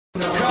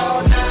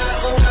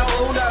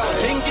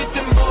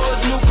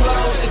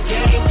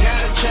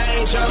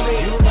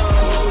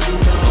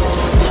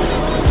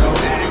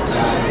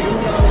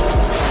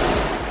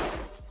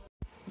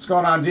What's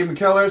going on, Demon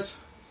Killers?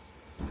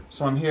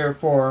 So I'm here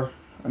for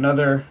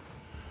another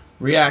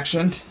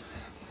reaction,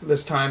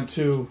 this time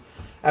to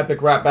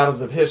Epic Rap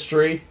Battles of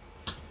History,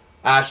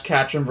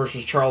 Ketchum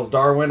versus Charles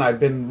Darwin. I've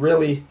been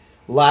really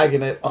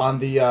lagging it on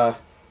the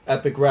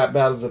Epic Rap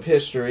Battles of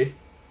History,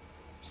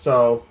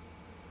 so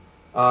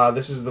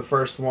this is the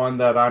first one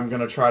that I'm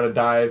going to try to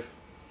dive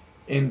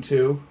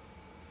into,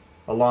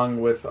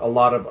 along with a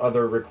lot of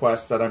other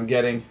requests that I'm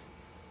getting.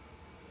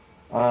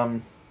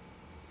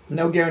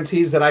 No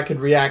guarantees that I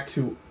could react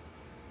to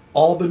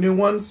all the new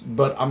ones,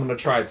 but I'm going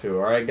to try to,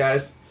 alright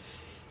guys?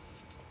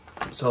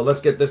 So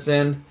let's get this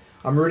in.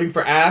 I'm rooting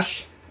for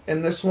Ash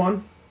in this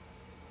one.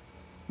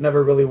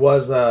 Never really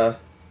was a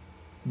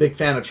big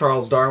fan of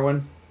Charles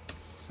Darwin.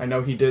 I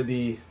know he did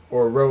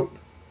wrote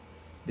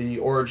the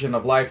Origin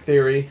of Life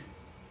Theory,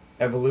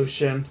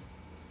 Evolution,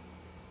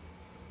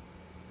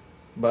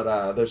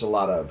 but there's a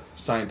lot of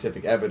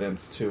scientific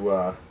evidence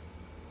to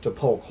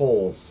poke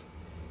holes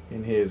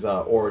in his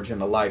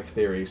Origin of Life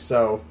Theory.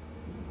 So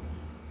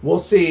we'll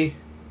see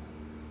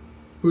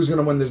who's going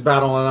to win this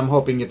battle, and I'm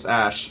hoping it's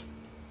Ash.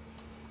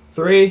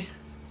 3,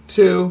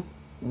 2,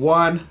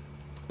 1,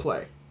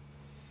 play.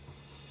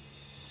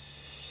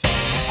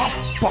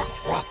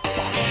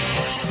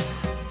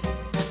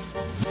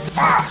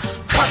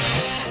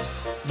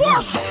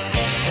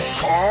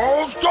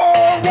 Charles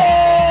Darwin!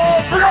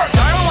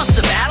 Darwin wants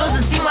to battle,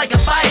 doesn't seem like a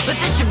fight, but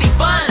this should be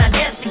fun. I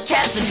get to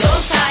catch the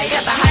ghost high,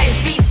 got the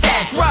highest beat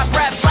stats, drop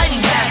raps,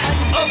 lightning fast.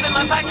 Open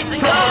my pockets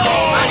and go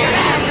on your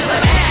ass, cause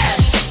I'm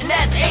Ash, and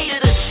that's A to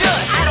the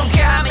shush. I don't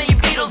care how many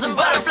beetles and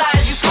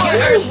butterflies you score.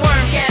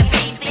 Earthworms can't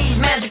beat these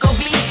magical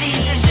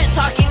beasties. Your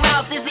shit-talking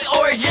mouth is the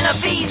origin of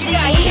feces.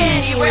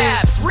 Candy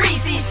raps,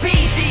 Reese's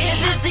Pieces.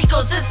 In this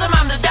ecosystem,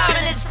 I'm the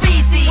dominant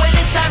species. When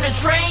it's time to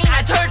train,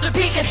 I turn to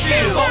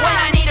Pikachu. But when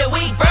I need a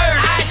weak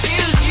verse, I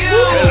choose you.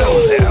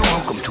 Hello there,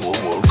 welcome to a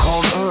world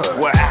called Earth,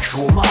 where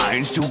actual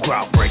minds do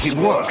groundbreaking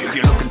work. If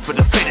you're looking for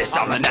the fittest,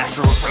 I'm the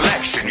natural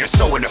selection. You're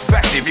so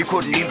ineffective, you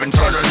couldn't even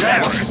turn a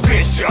left.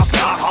 It's just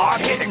not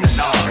hard-hitting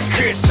enough. It's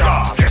kid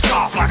stuff, you're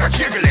soft like a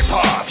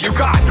Jigglypuff. You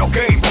got no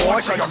Game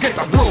Boy, so you'll get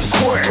the room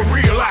quick. A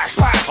real axe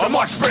packs a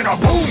much better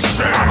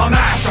boomstick. I'm a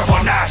master of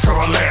a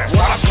naturalist.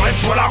 What a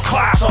glimpse without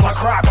class, all the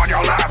crap on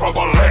your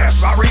laughable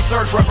list. My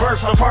research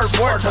reversed the first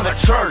word to the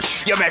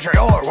church. You measure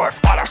your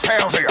worth by the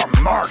sales of your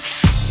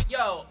merch.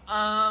 Yo,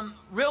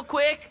 real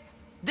quick,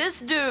 this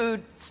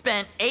dude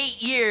spent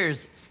 8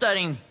 years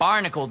studying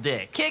barnacle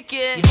dick. Kick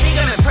it. You think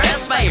I'm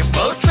impressed by your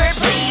boat trip?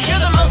 Please. You're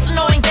the most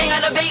annoying thing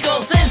on a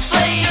bagel since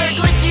flea. You're a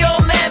glitchy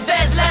old man,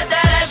 best left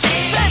that I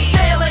see. Fat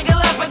tail like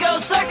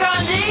Galapagos, suck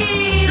on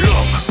D.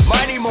 Look,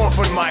 Mighty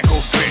Morphin Michael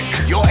Vick.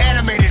 Your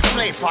animated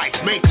slave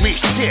fights make me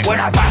sick. When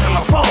I battle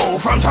a foe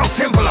from so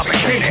simple a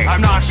beginning, I'm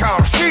not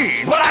Charles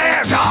Sheen, but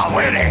I am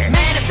Darwin. Man,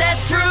 if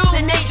that's true,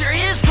 then nature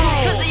is cruel.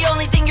 Cause the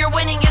only thing you're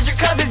winning is your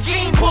cousin's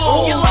gene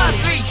pool. You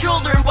lost 3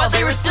 children while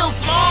they were still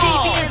small.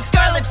 TB and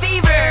scarlet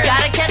fever,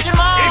 gotta catch them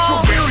all. It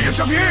took billions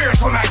of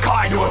years for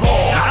mankind to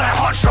evolve. Now they're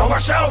hunched over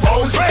cell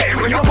phones, playing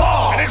with your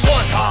balls. And it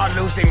was hard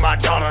losing my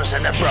daughters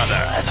and their brother,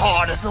 as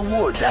hard as the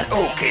wood that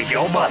oak gave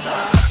your mother.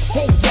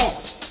 Hold on,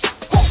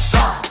 hold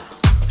on,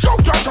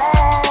 shoot the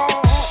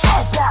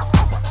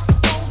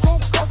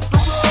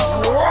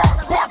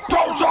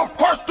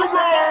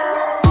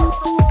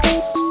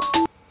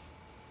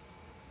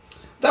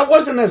That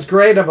wasn't as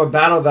great of a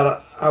battle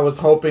that I was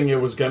hoping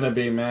it was going to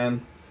be,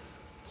 man.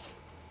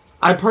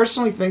 I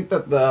personally think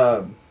that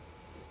the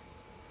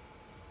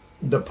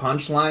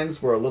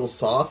punchlines were a little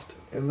soft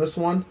in this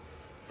one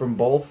from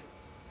both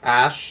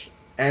Ash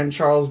and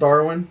Charles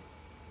Darwin.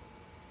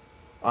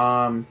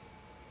 But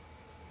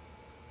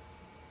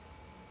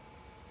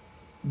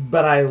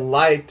I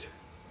liked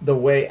the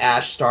way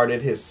Ash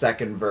started his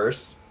second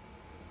verse.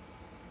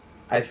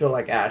 I feel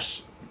like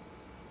Ash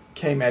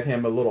came at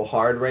him a little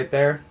hard right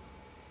there.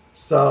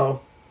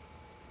 So,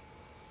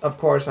 of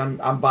course,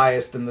 I'm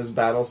biased in this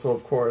battle, so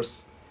of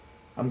course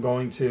I'm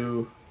going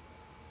to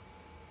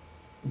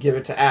give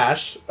it to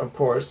Ash, of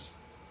course.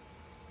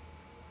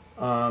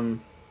 I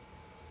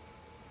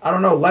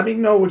don't know. Let me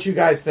know what you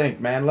guys think,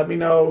 man. Let me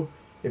know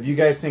if you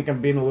guys think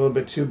I'm being a little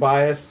bit too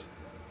biased.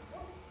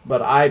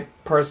 But I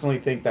personally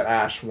think that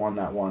Ash won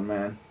that one,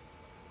 man.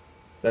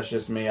 That's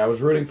just me. I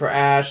was rooting for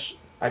Ash.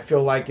 I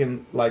feel like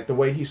the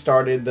way he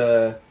started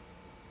the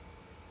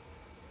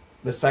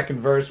second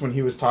verse when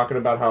he was talking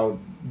about how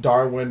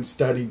Darwin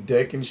studied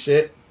dick and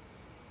shit.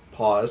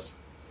 Pause.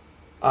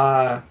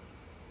 I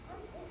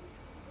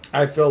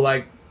feel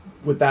like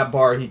with that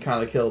bar he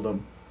kind of killed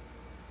him.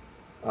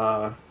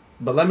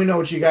 But let me know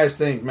what you guys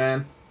think,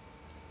 man.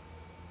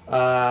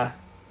 If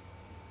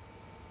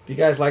you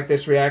guys like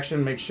this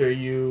reaction, make sure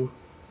you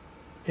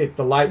hit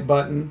the like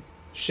button,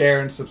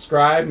 share and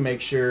subscribe.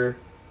 Make sure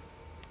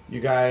you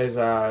guys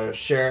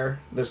share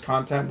this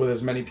content with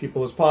as many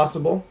people as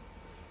possible.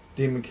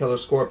 Demon Killer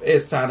Scorp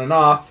is signing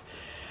off.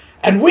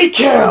 And we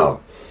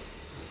kill!